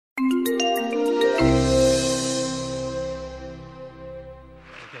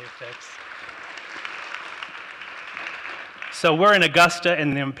So we're in Augusta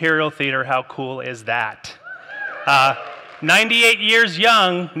in the Imperial Theater. How cool is that? 98 years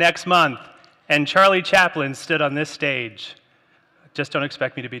young next month, and Charlie Chaplin stood on this stage. Just don't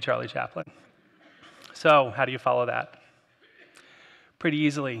expect me to be Charlie Chaplin. So how do you follow that? Pretty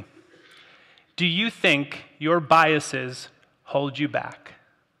easily. Do you think your biases hold you back?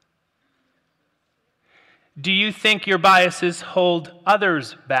 Do you think your biases hold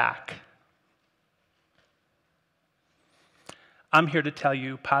others back? I'm here to tell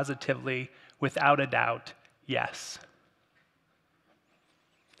you positively, without a doubt, yes.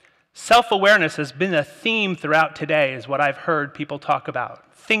 Self-awareness has been a theme throughout today, is what I've heard people talk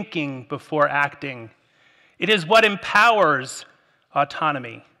about. Thinking before acting. It is what empowers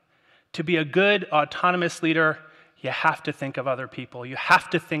autonomy. To be a good autonomous leader, you have to think of other people. You have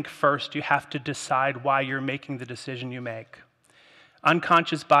to think first. You have to decide why you're making the decision you make.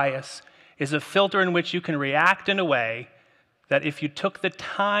 Unconscious bias is a filter in which you can react in a way that if you took the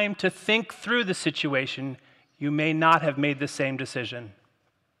time to think through the situation, you may not have made the same decision.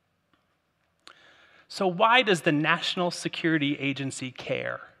 So why does the National Security Agency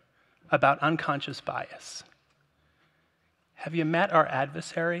care about unconscious bias? Have you met our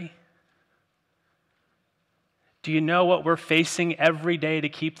adversary? Do you know what we're facing every day to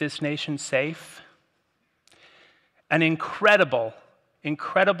keep this nation safe? An incredible,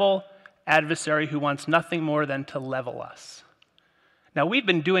 incredible adversary who wants nothing more than to level us. Now, we've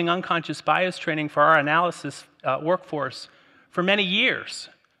been doing unconscious bias training for our analysis workforce for many years,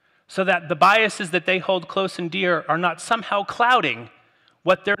 so that the biases that they hold close and dear are not somehow clouding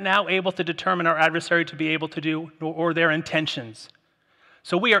what they're now able to determine our adversary to be able to do or their intentions.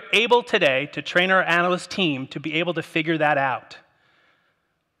 So we are able today to train our analyst team to be able to figure that out.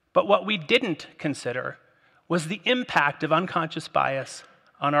 But what we didn't consider was the impact of unconscious bias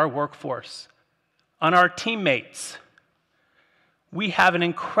on our workforce, on our teammates. We have an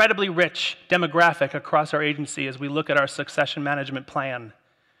incredibly rich demographic across our agency as we look at our succession management plan.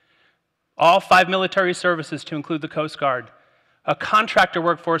 All 5 military services, to include the Coast Guard, a contractor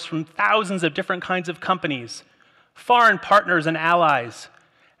workforce from thousands of different kinds of companies, foreign partners and allies,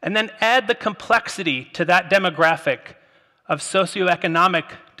 and then add the complexity to that demographic of socioeconomic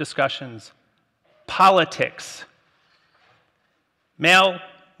discussions, politics, men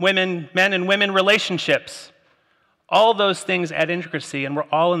and women relationships. All those things add intricacy, and we're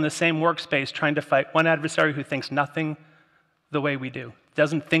all in the same workspace trying to fight one adversary who thinks nothing the way we do,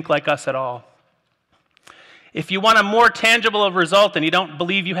 doesn't think like us at all. If you want a more tangible result and you don't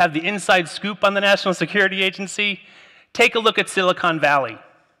believe you have the inside scoop on the National Security Agency, take a look at Silicon Valley.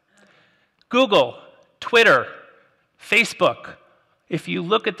 Google, Twitter, Facebook. If you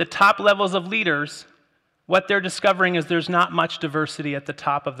look at the top levels of leaders, what they're discovering is there's not much diversity at the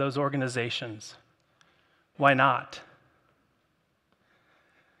top of those organizations. Why not?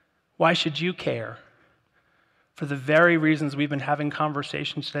 Why should you care? For the very reasons we've been having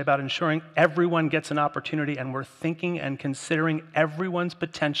conversations today about ensuring everyone gets an opportunity, and we're thinking and considering everyone's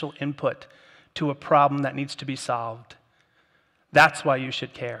potential input to a problem that needs to be solved. That's why you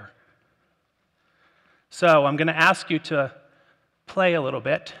should care. So I'm going to ask you to play a little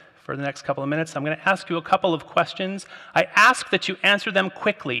bit for the next couple of minutes. I'm going to ask you a couple of questions. I ask that you answer them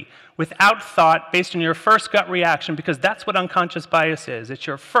quickly, without thought, based on your first gut reaction, because that's what unconscious bias is. It's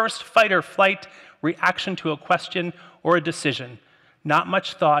your first fight or flight reaction to a question or a decision. Not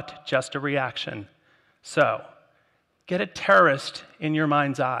much thought, just a reaction. So, get a terrorist in your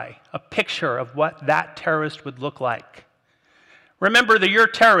mind's eye, a picture of what that terrorist would look like. Remember that you're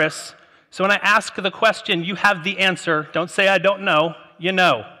terrorists, so when I ask the question, you have the answer. Don't say, I don't know. You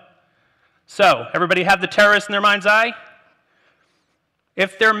know. So, everybody have the terrorist in their mind's eye?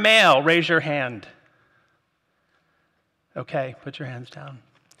 If they're male, raise your hand. Okay, put your hands down.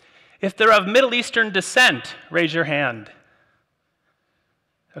 If they're of Middle Eastern descent, raise your hand.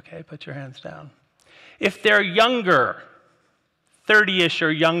 Okay, put your hands down. If they're younger, 30-ish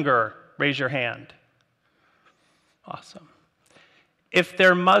or younger, raise your hand. Awesome. If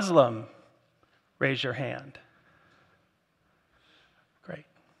they're Muslim, raise your hand. Great.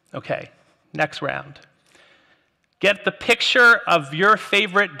 Okay, next round. Get the picture of your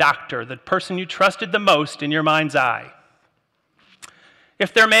favorite doctor, the person you trusted the most, in your mind's eye.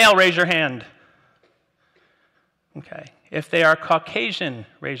 If they're male, raise your hand. Okay. If they are Caucasian,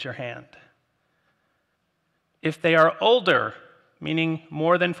 raise your hand. If they are older, meaning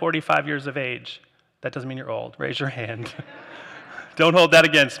more than 45 years of age, that doesn't mean you're old, raise your hand. Don't hold that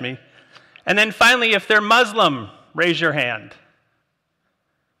against me. And then finally, if they're Muslim, raise your hand.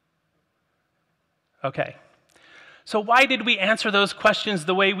 Okay. So why did we answer those questions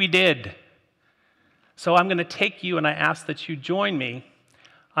the way we did? So I'm going to take you, and I ask that you join me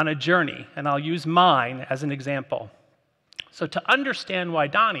on a journey, and I'll use mine as an example. So to understand why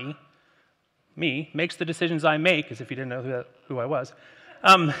Donny, me, makes the decisions I make, as if you didn't know who I was,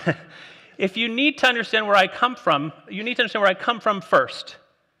 if you need to understand where I come from, you need to understand where I come from first.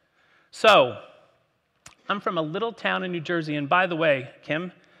 So I'm from a little town in New Jersey, and by the way,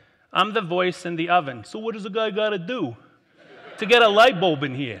 Kim, I'm the voice in the oven. So what does a guy got to do to get a light bulb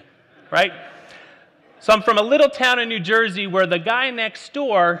in here, right? So I'm from a little town in New Jersey where the guy next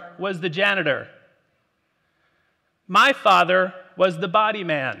door was the janitor. My father was the body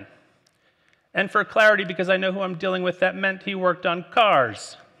man. And for clarity, because I know who I'm dealing with, that meant he worked on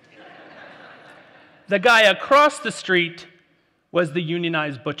cars. The guy across the street was the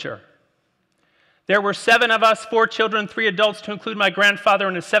unionized butcher. There were 7 of us, 4 children, 3 adults, to include my grandfather,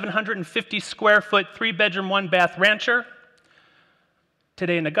 in a 750-square-foot, 3-bedroom, 1-bath rancher.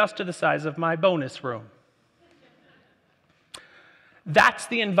 Today in Augusta, the size of my bonus room. That's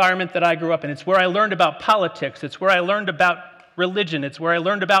the environment that I grew up in. It's where I learned about politics. It's where I learned about religion. It's where I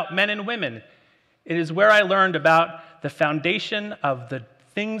learned about men and women. It is where I learned about the foundation of the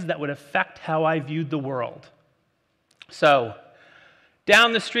things that would affect how I viewed the world. So,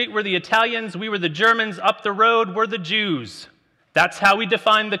 down the street were the Italians, we were the Germans, up the road were the Jews. That's how we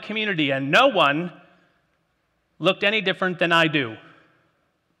defined the community, and no one looked any different than I do.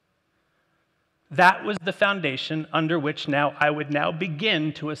 That was the foundation under which I would now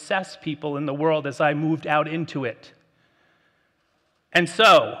begin to assess people in the world as I moved out into it. And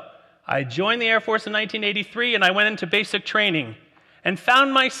so, I joined the Air Force in 1983, and I went into basic training and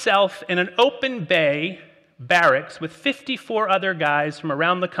found myself in an open bay barracks with 54 other guys from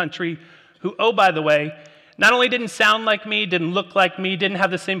around the country who, oh, by the way, not only didn't sound like me, didn't look like me, didn't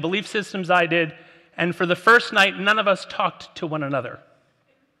have the same belief systems I did, and for the first night, none of us talked to one another.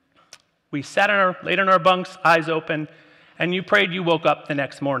 We laid in our bunks, eyes open, and you prayed you woke up the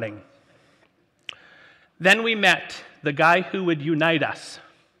next morning. Then we met the guy who would unite us.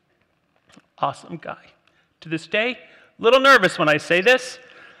 Awesome guy. To this day, a little nervous when I say this,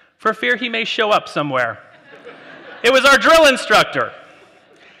 for fear he may show up somewhere. It was our drill instructor.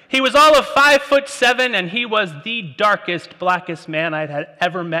 He was all of 5'7", and he was the darkest, blackest man I had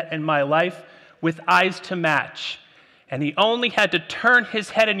ever met in my life, with eyes to match. And he only had to turn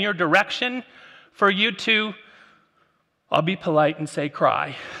his head in your direction for you to, I'll be polite and say,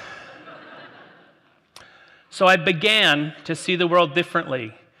 cry. So I began to see the world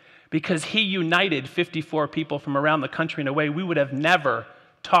differently, because he united 54 people from around the country in a way we would have never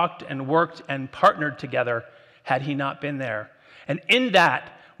talked and worked and partnered together had he not been there. And in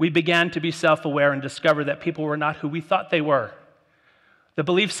that, we began to be self-aware and discover that people were not who we thought they were. The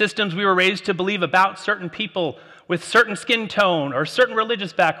belief systems we were raised to believe about certain people with certain skin tone or certain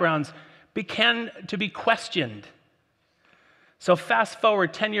religious backgrounds began to be questioned. So fast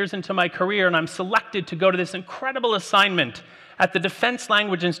forward 10 years into my career, and I'm selected to go to this incredible assignment at the Defense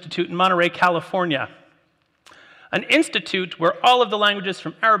Language Institute in Monterey, California. An institute where all of the languages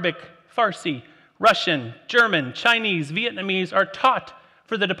from Arabic, Farsi, Russian, German, Chinese, Vietnamese are taught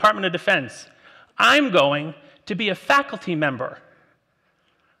for the Department of Defense. I'm going to be a faculty member.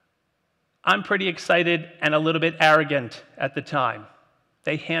 I'm pretty excited and a little bit arrogant at the time.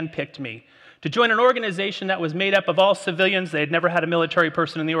 They handpicked me to join an organization that was made up of all civilians. They had never had a military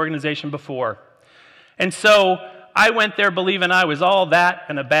person in the organization before. And so I went there believing I was all that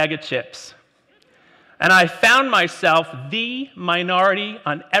and a bag of chips. And I found myself the minority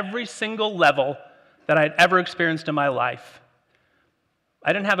on every single level that I'd ever experienced in my life.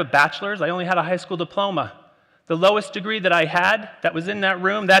 I didn't have a bachelor's, I only had a high school diploma. The lowest degree that I had that was in that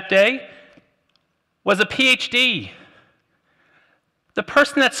room that day was a PhD. The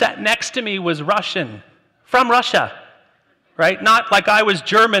person that sat next to me was Russian, from Russia, right? Not like I was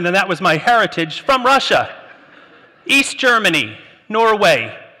German and that was my heritage, from Russia. East Germany,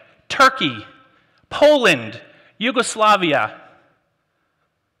 Norway, Turkey, Poland, Yugoslavia,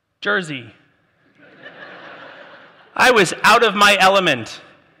 Jersey. I was out of my element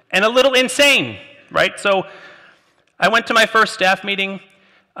and a little insane, right? So I went to my first staff meeting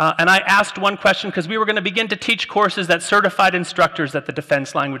and I asked one question because we were going to begin to teach courses that certified instructors at the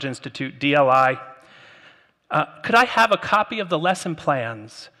Defense Language Institute, DLI. Could I have a copy of the lesson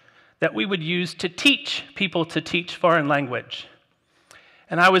plans that we would use to teach people to teach foreign language?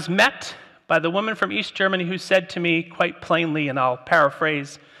 And I was met by the woman from East Germany who said to me quite plainly, and I'll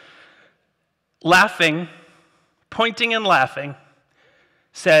paraphrase, laughing, pointing and laughing,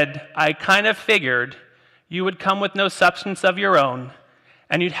 said, "I kind of figured you would come with no substance of your own,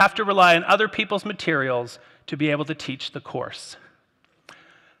 and you'd have to rely on other people's materials to be able to teach the course.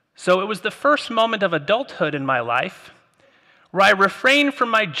 So it was the first moment of adulthood in my life where I refrained from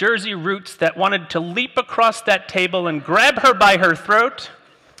my Jersey roots that wanted to leap across that table and grab her by her throat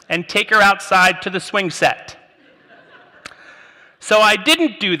and take her outside to the swing set. So I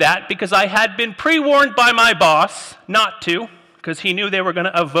didn't do that because I had been pre-warned by my boss not to, because he knew they were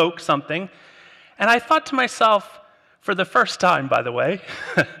going to evoke something. And I thought to myself, for the first time, by the way,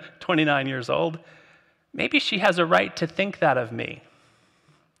 29 years old, maybe she has a right to think that of me,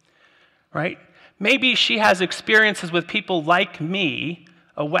 right? Maybe she has experiences with people like me,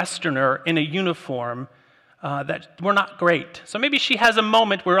 a Westerner in a uniform, that were not great. So maybe she has a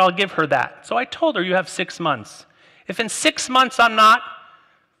moment where I'll give her that. So I told her, you have 6 months. If in 6 months I'm not,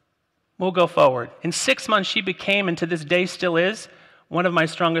 we'll go forward. In 6 months, she became, and to this day still is, one of my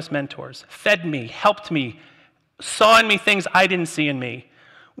strongest mentors. Fed me, helped me, saw in me things I didn't see in me.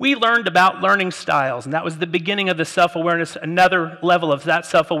 We learned about learning styles, and that was the beginning of the self-awareness, another level of that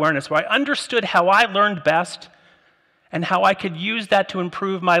self-awareness, where I understood how I learned best and how I could use that to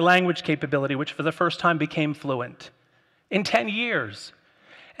improve my language capability, which for the first time became fluent in 10 years.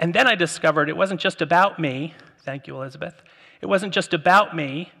 And then I discovered it wasn't just about me. Thank you, Elizabeth. It wasn't just about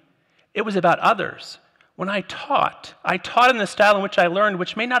me. It was about others. When I taught in the style in which I learned,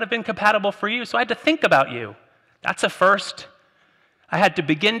 which may not have been compatible for you, so I had to think about you. That's a first. I had to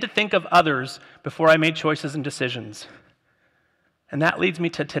begin to think of others before I made choices and decisions. And that leads me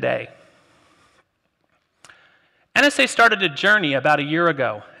to today. NSA started a journey about a year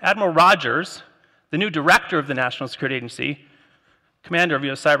ago. Admiral Rogers, the new director of the National Security Agency, commander of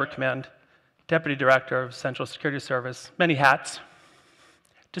U.S. Cyber Command, deputy director of Central Security Service, many hats,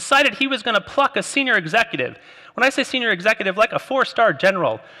 decided he was going to pluck a senior executive. When I say senior executive, like a 4-star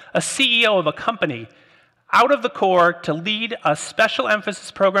general, a CEO of a company, out of the Corps to lead a special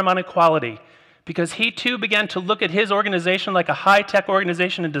emphasis program on equality, because he too began to look at his organization like a high-tech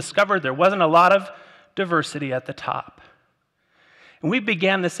organization and discovered there wasn't a lot of diversity at the top. And we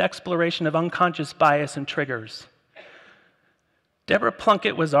began this exploration of unconscious bias and triggers. Deborah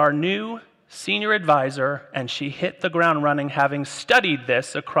Plunkett was our new senior advisor, and she hit the ground running, having studied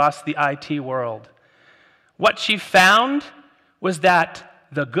this across the IT world. What she found was that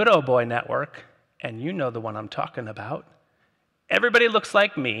the Good Old Boy Network, and you know the one I'm talking about, everybody looks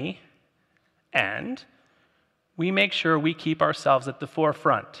like me, and we make sure we keep ourselves at the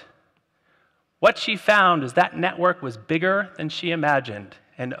forefront. What she found is that network was bigger than she imagined.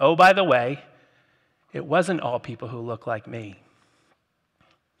 And oh, by the way, it wasn't all people who look like me.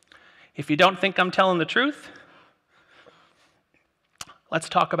 If you don't think I'm telling the truth, let's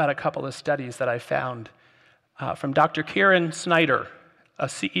talk about a couple of studies that I found from Dr. Kieran Snyder, a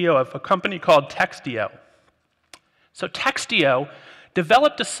CEO of a company called TEDxAugusta. So TEDxAugusta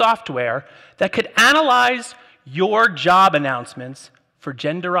developed a software that could analyze your job announcements for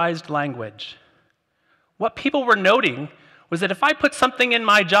genderized language. What people were noting was that if I put something in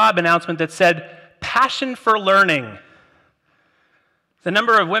my job announcement that said, passion for learning, the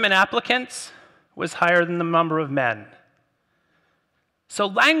number of women applicants was higher than the number of men. So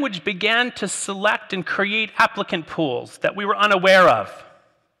language began to select and create applicant pools that we were unaware of.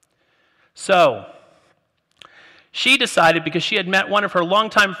 So she decided, because she had met one of her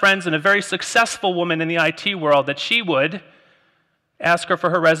longtime friends and a very successful woman in the IT world, that she would ask her for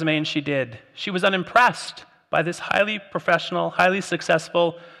her resume, and she did. She was unimpressed by this highly professional, highly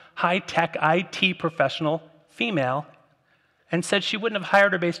successful, high-tech IT professional female, and said she wouldn't have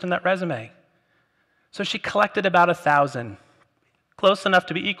hired her based on that resume. So she collected about 1,000, close enough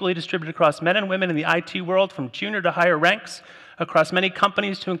to be equally distributed across men and women in the IT world, from junior to higher ranks, across many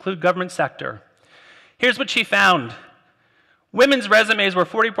companies to include government sector. Here's what she found. Women's resumes were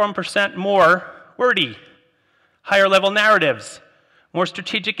 41% more wordy, higher level narratives, more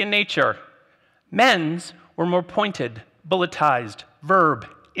strategic in nature. Men's were more pointed, bulletized, verb,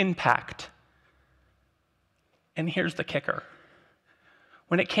 impact. And here's the kicker.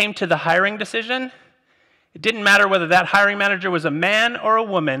 When it came to the hiring decision, it didn't matter whether that hiring manager was a man or a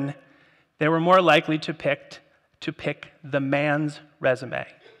woman, they were more likely to pick the man's resume.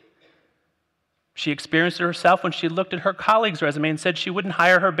 She experienced it herself when she looked at her colleague's resume and said she wouldn't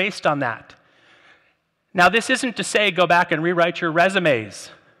hire her based on that. Now, this isn't to say go back and rewrite your resumes.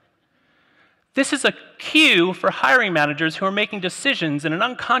 This is a cue for hiring managers who are making decisions in an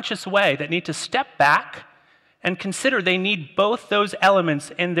unconscious way that need to step back and consider they need both those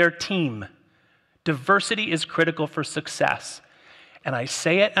elements in their team. Diversity is critical for success. And I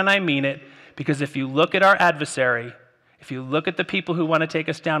say it and I mean it, because if you look at our adversary, if you look at the people who want to take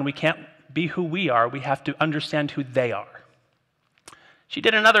us down, we can't be who we are. We have to understand who they are. She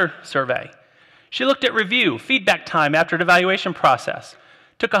did another survey. She looked at review, feedback time after an evaluation process.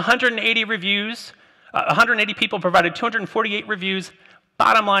 Took 180 reviews, 180 people provided 248 reviews.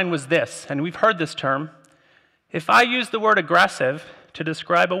 Bottom line was this, and we've heard this term. If I use the word aggressive to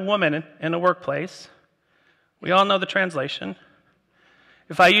describe a woman in a workplace, we all know the translation.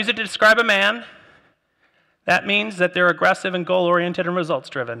 If I use it to describe a man, that means that they're aggressive and goal-oriented and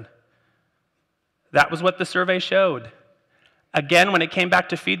results-driven. That was what the survey showed. Again, when it came back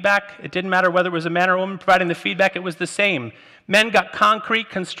to feedback, it didn't matter whether it was a man or a woman providing the feedback, it was the same. Men got concrete,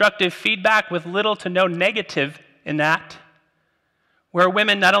 constructive feedback with little to no negative in that, where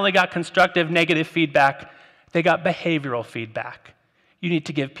women not only got constructive, negative feedback, they got behavioral feedback. You need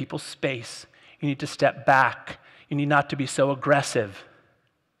to give people space. You need to step back. You need not to be so aggressive.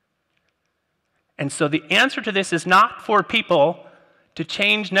 And so the answer to this is not for people to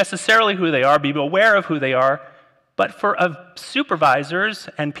change necessarily who they are, be aware of who they are, but for supervisors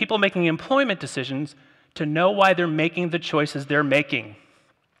and people making employment decisions to know why they're making the choices they're making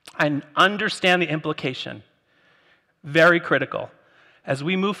and understand the implication. Very critical. As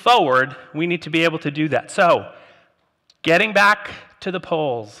we move forward, we need to be able to do that. So, getting back to the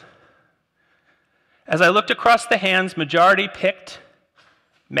polls. As I looked across the hands, majority picked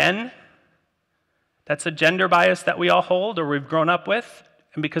men. That's a gender bias that we all hold or we've grown up with,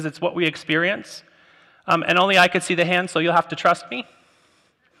 and because it's what we experience. And only I could see the hand, so you'll have to trust me.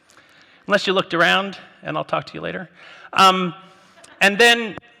 Unless you looked around, and I'll talk to you later. And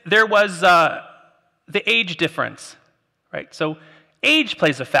then there was the age difference, right? So age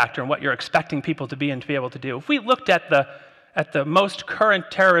plays a factor in what you're expecting people to be and to be able to do. If we looked at the most current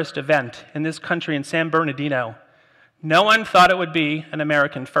terrorist event in this country in San Bernardino, no one thought it would be an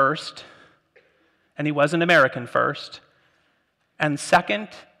American first, and he was an American first. And second,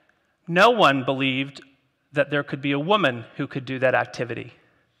 no one believed that there could be a woman who could do that activity.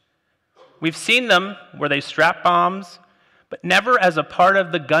 We've seen them where they strap bombs, but never as a part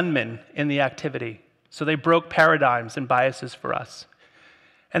of the gunmen in the activity. So they broke paradigms and biases for us.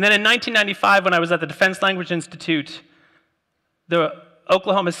 And then in 1995, when I was at the Defense Language Institute, the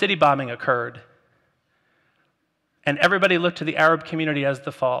Oklahoma City bombing occurred. And everybody looked to the Arab community as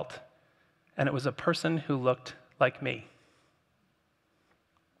the fault. And it was a person who looked like me.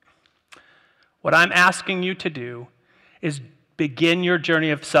 What I'm asking you to do is begin your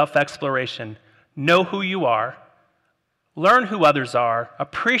journey of self-exploration. Know who you are, learn who others are,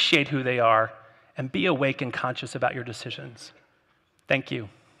 appreciate who they are, and be awake and conscious about your decisions. Thank you.